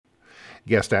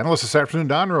Guest analyst this afternoon,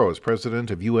 Don Rose, president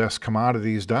of U.S.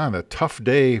 Commodities. Don, a tough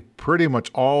day pretty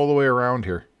much all the way around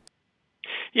here.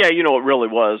 Yeah, it really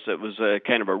was. It was a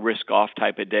kind of a risk-off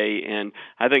type of day, and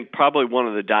I think probably one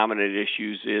of the dominant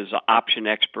issues is option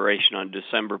expiration on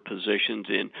December positions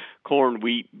in corn,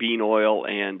 wheat, bean oil,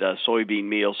 and soybean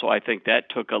meal. So I think that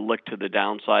took a lick to the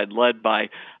downside, led by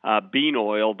bean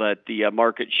oil, that the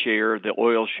market share, the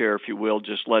oil share, if you will,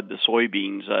 just led the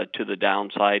soybeans to the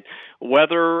downside.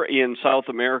 Weather in South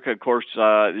America, of course,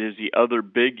 is the other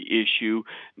big issue.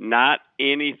 Not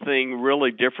anything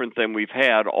really different than we've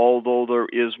had, although there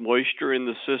is moisture in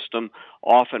the system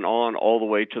off and on all the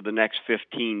way to the next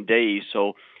 15 days.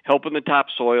 So helping the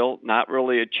topsoil, not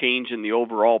really a change in the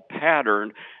overall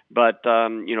pattern, but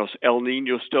El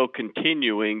Nino still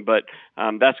continuing, but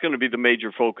that's going to be the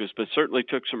major focus. But certainly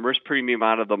took some risk premium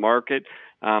out of the market.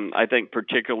 I think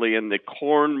particularly in the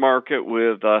corn market,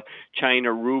 with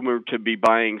China rumored to be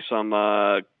buying some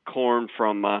corn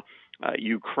from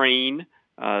Ukraine.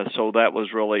 So that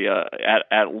was really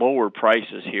at lower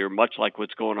prices here, much like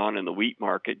what's going on in the wheat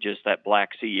market, just that Black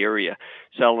Sea area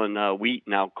selling wheat,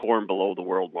 now corn below the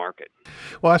world market.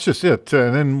 Well, that's just it.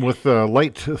 And then with a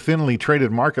light, thinly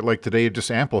traded market like today, it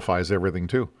just amplifies everything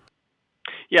too.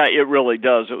 Yeah, it really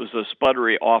does. It was a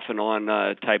sputtery off and on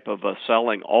type of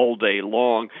selling all day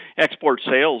long. Export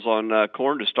sales on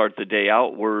corn to start the day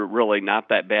out were really not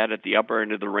that bad at the upper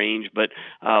end of the range, but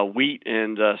wheat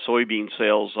and soybean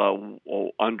sales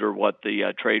under what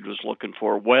the trade was looking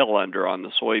for, well under on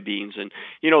the soybeans. And,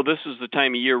 this is the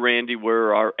time of year, Randy,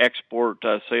 where our export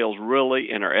sales really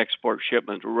and our export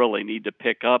shipments really need to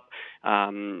pick up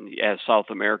as South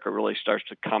America really starts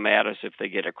to come at us if they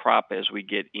get a crop as we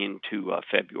get into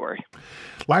February.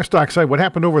 Livestock side, what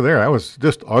happened over there? That was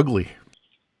just ugly.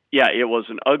 Yeah, it was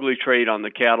an ugly trade on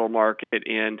the cattle market,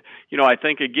 and I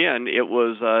think again it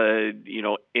was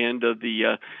end of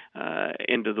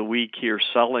the week here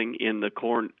selling in the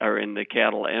corn or in the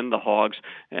cattle and the hogs.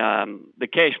 The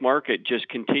cash market just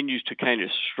continues to kind of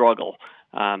struggle.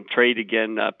 Trade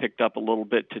again picked up a little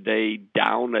bit today,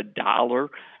 down $1.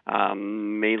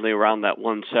 Mainly around that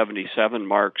 177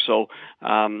 mark. So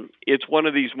it's one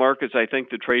of these markets. I think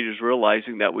the trade is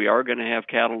realizing that we are going to have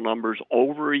cattle numbers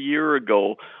over a year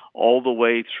ago, all the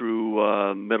way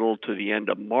through middle to the end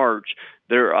of March.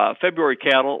 Their February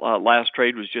cattle last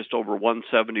trade was just over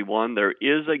 171. There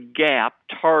is a gap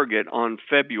target on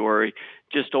February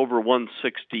just over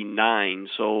 169.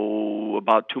 So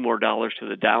about $2 more to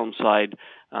the downside.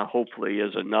 Hopefully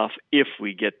is enough if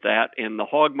we get that. In the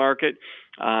hog market,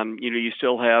 you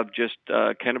still have just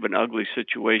kind of an ugly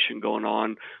situation going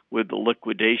on with the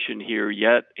liquidation here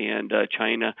yet, and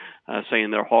China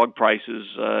saying their hog prices,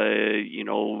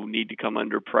 need to come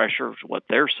under pressure, is what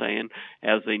they're saying,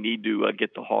 as they need to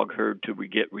get the hog herd to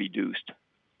get reduced.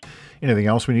 Anything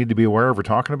else we need to be aware of or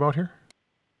talking about here?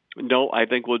 No, I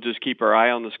think we'll just keep our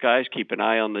eye on the skies, keep an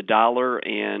eye on the dollar,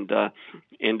 and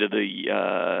end of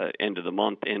the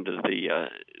month, end of the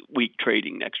week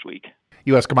trading next week.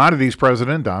 U.S. Commodities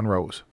President Don Rose.